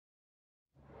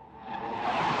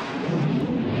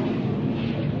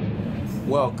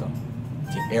Welcome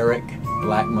to Eric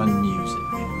Blackmon Music.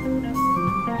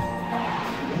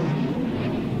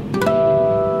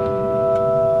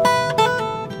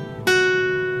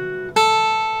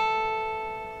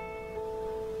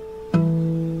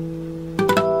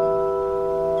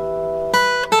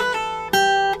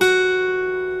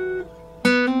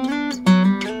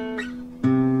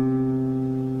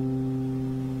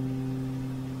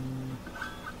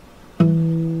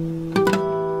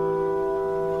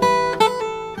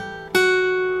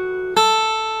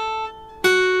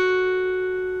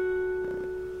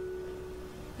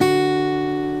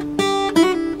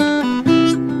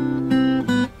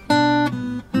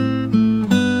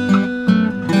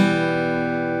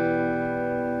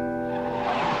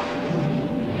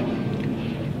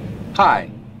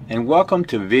 Hi, and welcome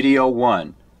to video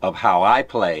 1 of how I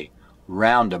play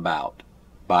Roundabout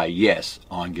by Yes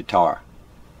on guitar.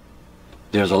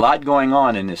 There's a lot going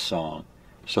on in this song,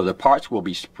 so the parts will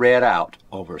be spread out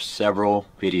over several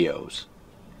videos.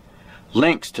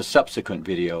 Links to subsequent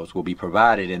videos will be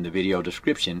provided in the video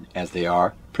description as they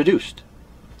are produced.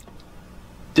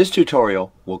 This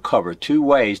tutorial will cover 2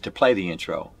 ways to play the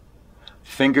intro: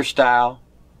 fingerstyle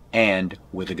and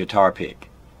with a guitar pick.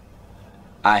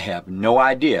 I have no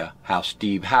idea how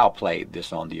Steve Howe played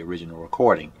this on the original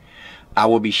recording. I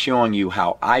will be showing you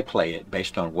how I play it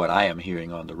based on what I am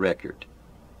hearing on the record.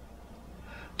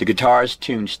 The guitar is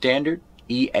tuned standard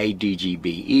E, A, D, G,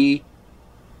 B, E,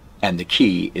 and the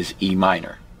key is E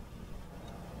minor.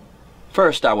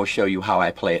 First, I will show you how I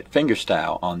play it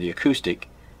fingerstyle on the acoustic.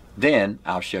 Then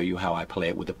I'll show you how I play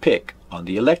it with a pick on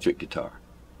the electric guitar.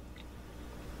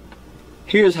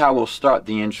 Here's how we'll start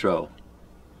the intro.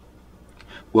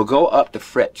 We'll go up to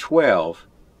fret 12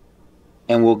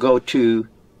 and we'll go to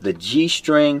the G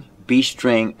string, B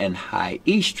string, and high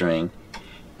E string,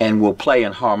 and we'll play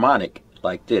in harmonic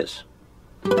like this.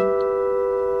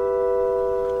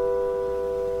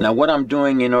 Now what I'm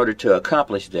doing in order to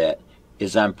accomplish that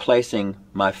is I'm placing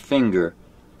my finger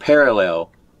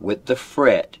parallel with the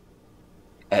fret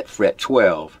at fret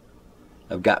 12.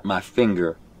 I've got my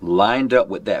finger lined up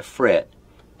with that fret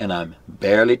and I'm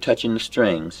barely touching the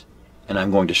strings. And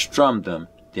I'm going to strum them,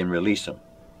 then release them,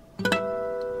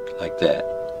 like that.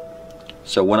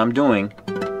 So what I'm doing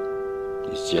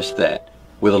is just that.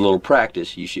 With a little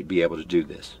practice, you should be able to do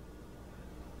this.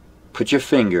 Put your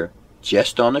finger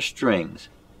just on the strings,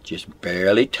 just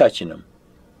barely touching them,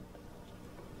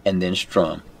 and then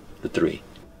strum the 3,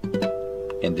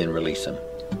 and then release them,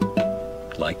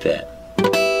 like that.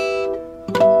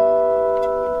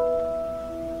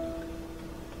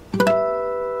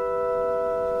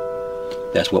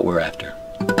 That's what we're after.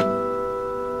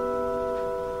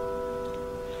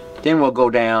 Then we'll go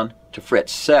down to fret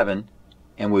 7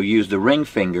 and we'll use the ring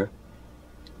finger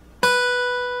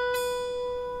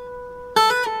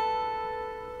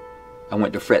I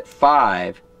went to fret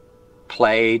 5,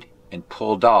 played and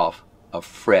pulled off of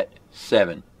fret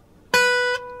 7.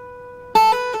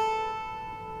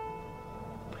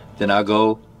 Then I'll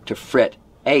go to fret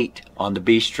 8 on the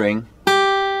B string,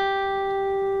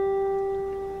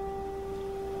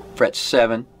 fret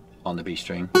 7 on the B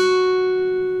string,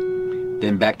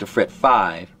 then back to fret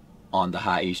 5 on the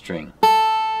high E string.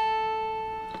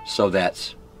 So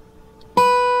that's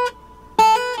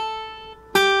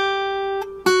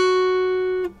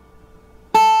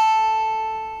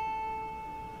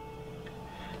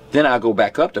then I'll go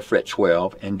back up to fret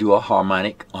 12 and do a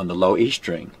harmonic on the low E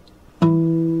string.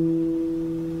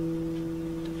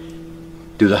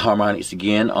 Do the harmonics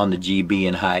again on the G, B,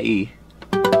 and high E.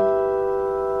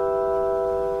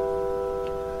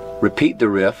 Repeat the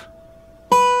riff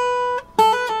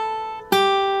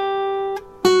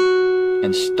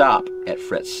and stop at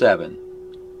fret 7.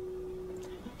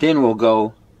 Then we'll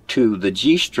go to the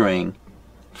G string,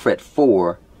 fret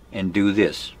 4, and do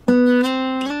this. And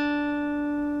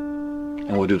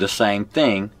we'll do the same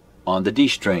thing on the D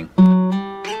string.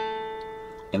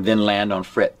 And then land on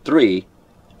fret 3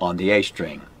 on the A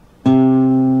string.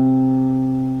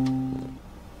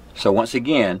 So once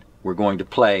again, we're going to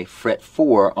play fret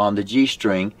 4 on the G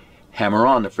string, hammer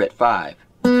on the fret 5,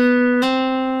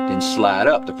 then slide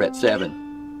up to fret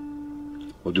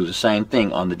 7. We'll do the same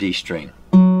thing on the D string,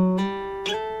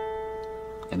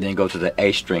 and then go to the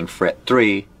A string, fret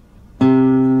 3.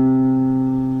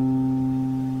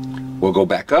 We'll go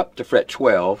back up to fret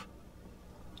 12,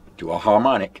 do a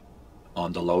harmonic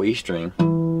on the low E string,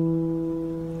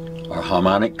 or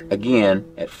harmonic again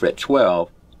at fret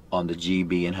 12 on the G,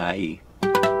 B, and high E.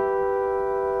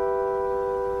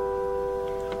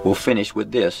 We'll finish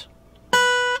with this.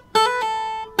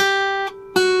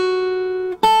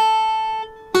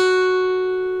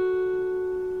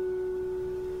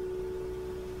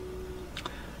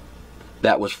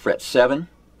 That was fret 7,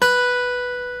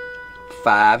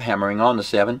 5 hammering on the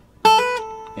 7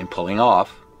 and pulling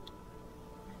off,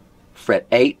 fret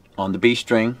 8 on the B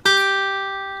string,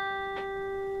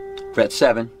 fret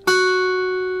 7,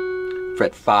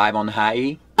 fret 5 on the high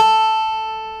E,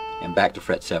 and back to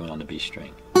fret 7 on the B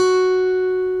string.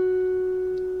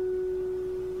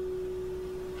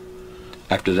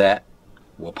 After that,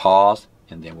 we'll pause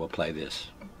and then we'll play this.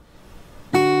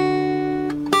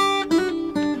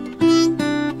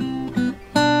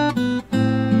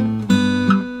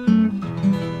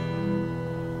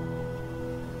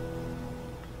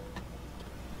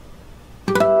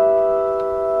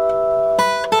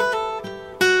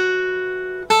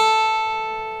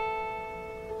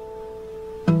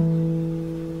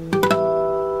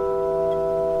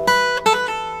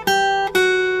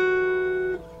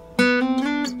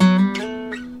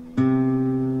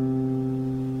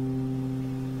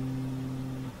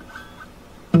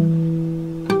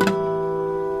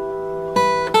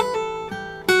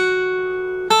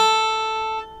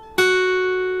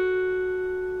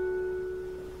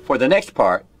 For the next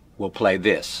part, we'll play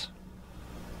this.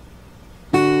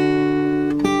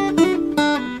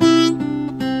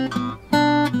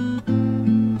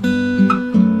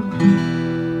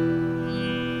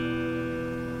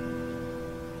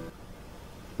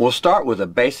 We'll start with a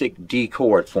basic D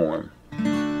chord form,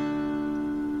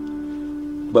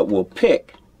 but we'll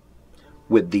pick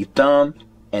with the thumb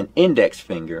and index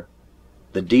finger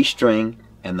the D string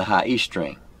and the high E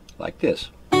string, like this.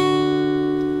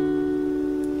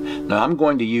 Now I'm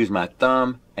going to use my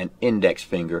thumb and index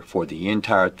finger for the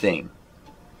entire thing.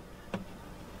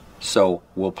 So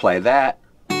we'll play that,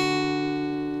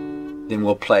 then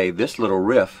we'll play this little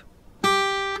riff.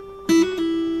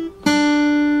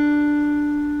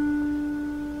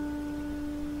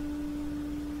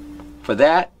 For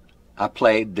that, I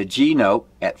played the G note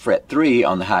at fret 3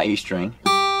 on the high E string.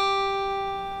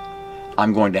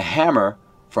 I'm going to hammer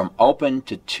from open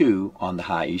to 2 on the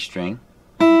high E string,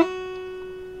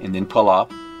 and then pull off,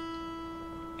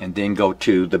 and then go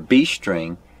to the B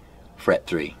string, fret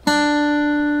 3.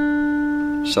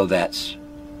 So that's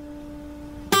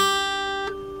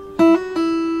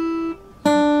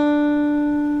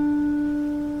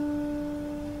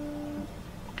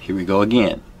here we go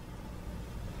again.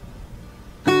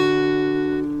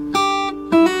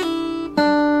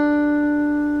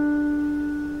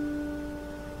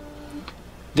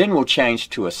 Then we'll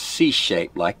change to a C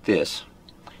shape like this,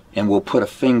 and we'll put a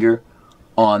finger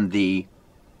on the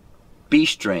B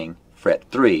string, fret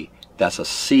 3. That's a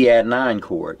C add 9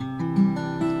 chord,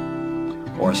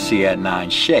 or a C add 9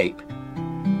 shape,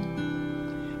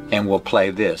 and we'll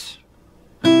play this.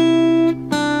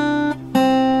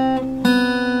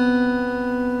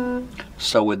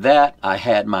 So with that, I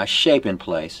had my shape in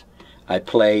place. I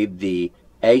played the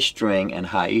A string and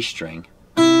high E string.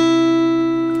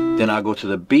 Then I'll go to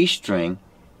the B string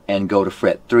and go to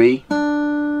fret 3,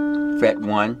 fret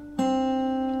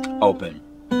 1, open.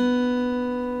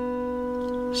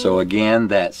 So again,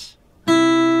 that's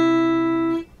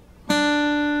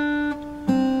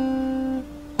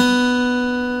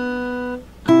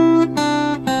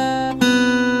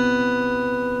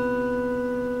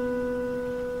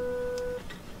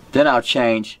then I'll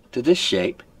change to this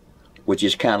shape, which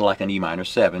is kind of like an E minor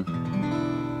 7.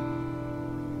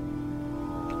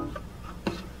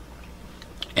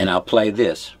 And I'll play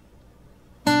this.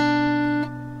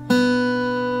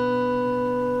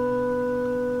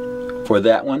 For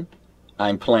that one,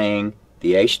 I'm playing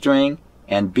the A string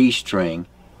and B string,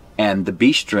 and the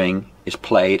B string is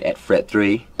played at fret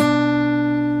 3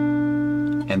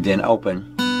 and then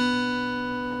open.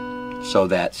 So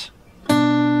that's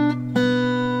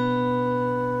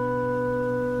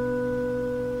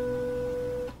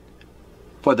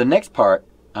for the next part,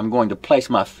 I'm going to place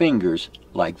my fingers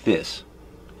like this.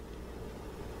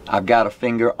 I've got a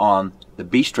finger on the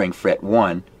B string fret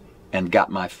 1 and got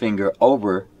my finger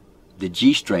over the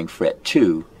G string fret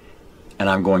 2, and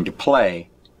I'm going to play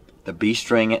the B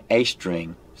string and A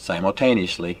string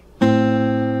simultaneously,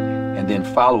 and then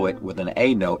follow it with an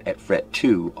A note at fret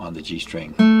 2 on the G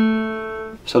string.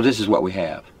 So this is what we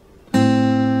have.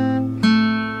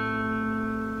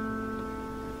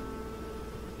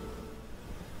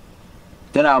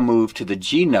 Then I'll move to the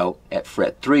G note at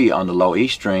fret 3 on the low E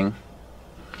string,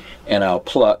 and I'll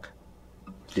pluck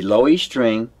the low E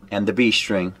string and the B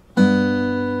string,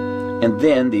 and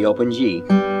then the open G.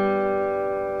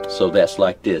 So that's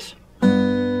like this.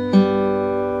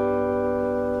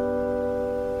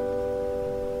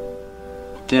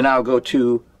 Then I'll go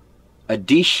to a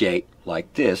D shape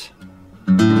like this.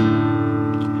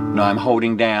 Now I'm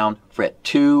holding down fret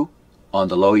 2, on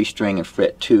the low E string and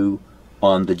fret 2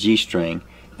 on the G string,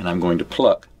 and I'm going to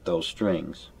pluck those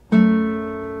strings.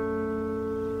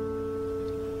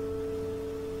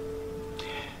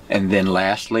 And then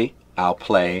lastly, I'll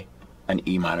play an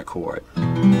E minor chord.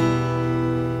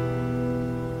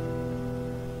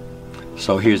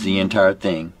 So here's the entire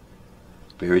thing,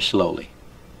 very slowly.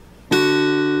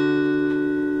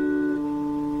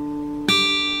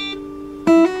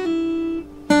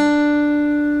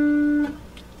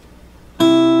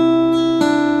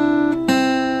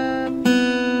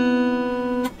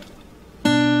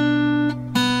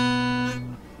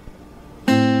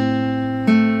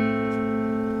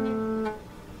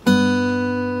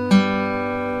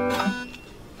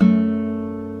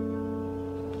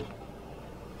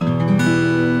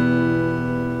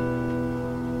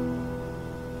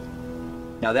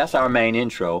 Now that's our main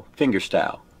intro,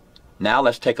 fingerstyle. Now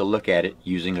let's take a look at it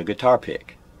using a guitar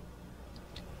pick.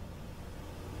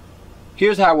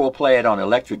 Here's how we'll play it on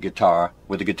electric guitar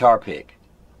with a guitar pick.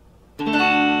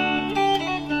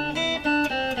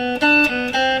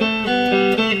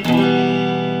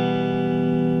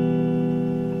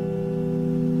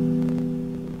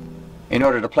 In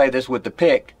order to play this with the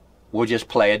pick, we'll just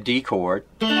play a D chord.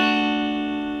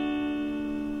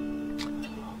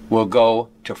 We'll go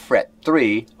to fret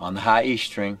 3 on the high E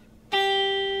string,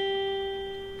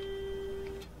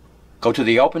 go to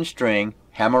the open string,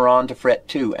 hammer on to fret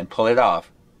 2 and pull it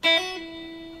off,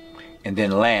 and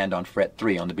then land on fret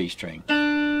 3 on the B string.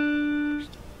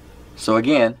 So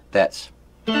again, that's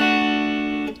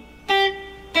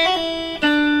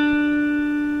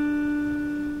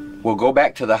we'll go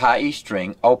back to the high E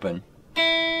string, open,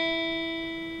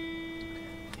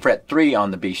 fret 3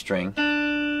 on the B string,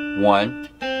 1,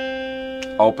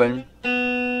 open,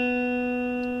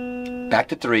 back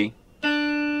to 3,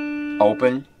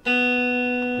 open,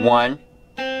 1,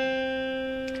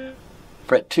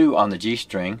 fret 2 on the G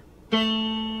string,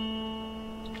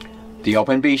 the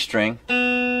open B string,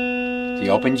 the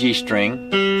open G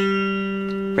string,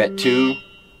 fret 2,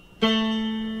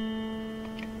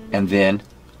 and then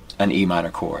an E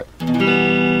minor chord.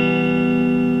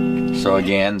 So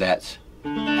again, that's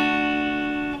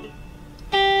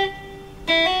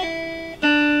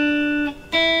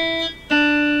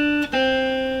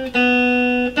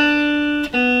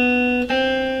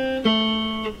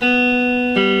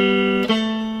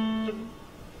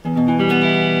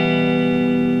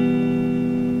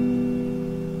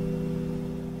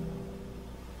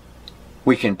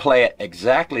we can play it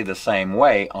exactly the same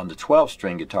way on the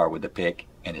 12-string guitar with the pick,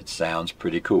 and it sounds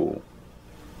pretty cool.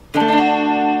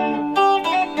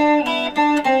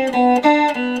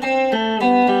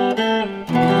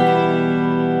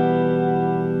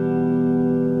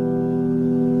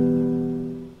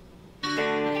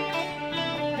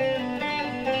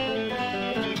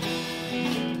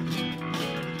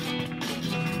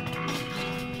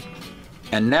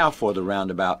 And now for the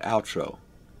roundabout outro.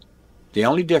 The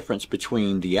only difference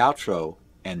between the outro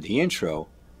and the intro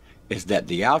is that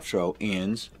the outro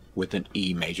ends with an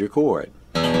E major chord.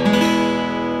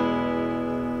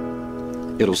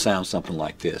 It'll sound something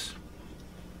like this.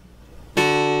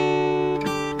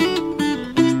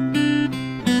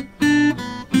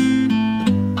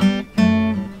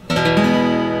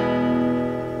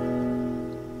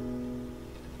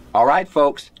 Alright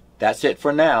folks, that's it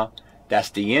for now. That's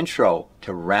the intro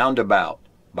to Roundabout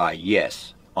by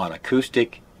Yes on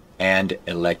acoustic and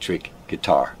electric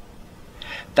guitar.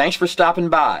 Thanks for stopping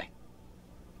by,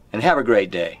 and have a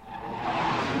great day.